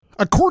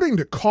According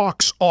to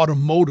Cox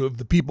Automotive,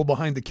 the people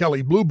behind the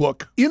Kelley Blue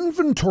Book,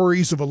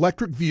 inventories of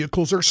electric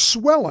vehicles are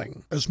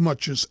swelling. As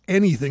much as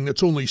anything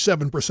that's only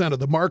 7% of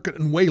the market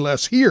and way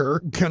less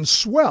here can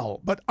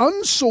swell. But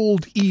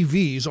unsold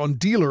EVs on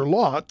dealer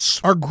lots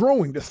are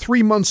growing to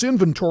 3 months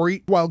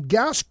inventory, while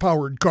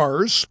gas-powered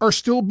cars are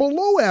still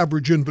below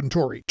average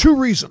inventory. 2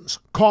 reasons: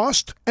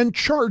 cost and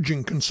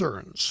charging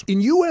concerns.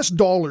 In US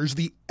dollars,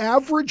 the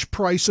average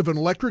price of an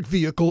electric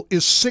vehicle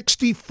is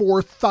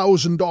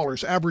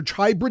 $64,000. Average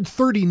hybrid,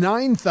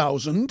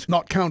 $39,000,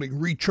 not counting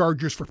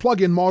rechargers for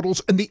plug-in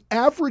models, and the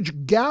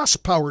average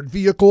gas-powered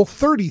vehicle,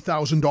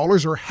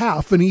 $30,000, or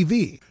half an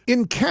EV.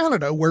 In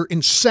Canada, where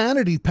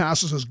insanity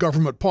passes as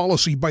government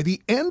policy, by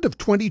the end of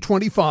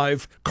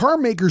 2025, car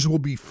makers will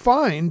be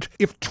fined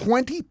if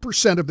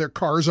 20% of their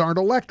cars aren't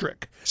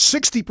electric,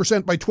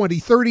 60% by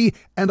 2030,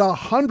 and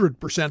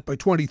 100% by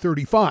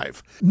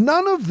 2035.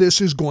 None of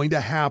this is going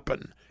to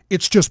happen.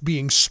 It's just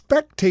being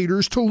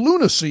spectators to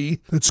lunacy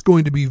that's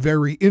going to be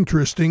very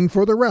interesting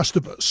for the rest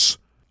of us.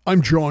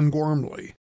 I'm John Gormley.